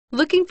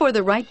Looking for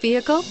the right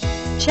vehicle?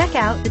 Check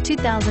out the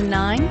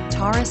 2009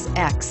 Taurus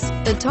X.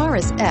 The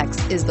Taurus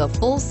X is the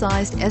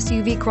full-sized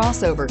SUV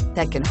crossover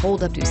that can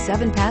hold up to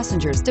 7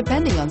 passengers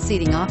depending on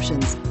seating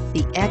options.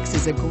 The X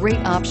is a great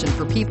option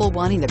for people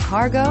wanting the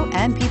cargo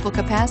and people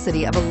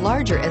capacity of a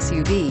larger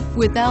SUV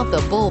without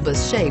the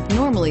bulbous shape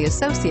normally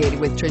associated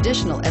with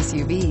traditional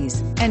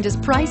SUVs, and is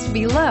priced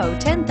below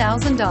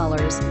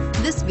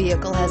 $10,000. This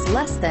vehicle has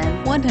less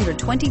than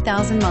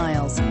 120,000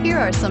 miles. Here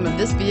are some of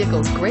this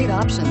vehicle's great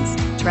options: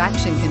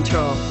 traction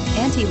control,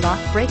 anti-lock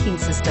braking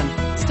system,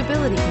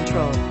 stability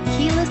control,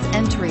 keyless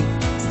entry,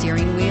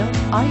 steering wheel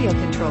audio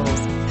controls,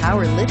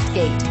 power lift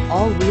gate,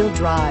 all-wheel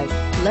drive,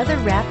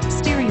 leather-wrapped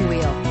steering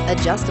wheel,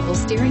 adjustable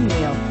steering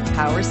wheel,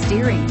 power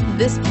steering.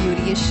 This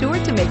beauty is sure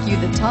to make you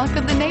the talk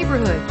of the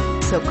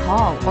neighborhood. So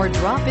call or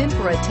drop in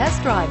for a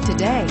test drive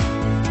today.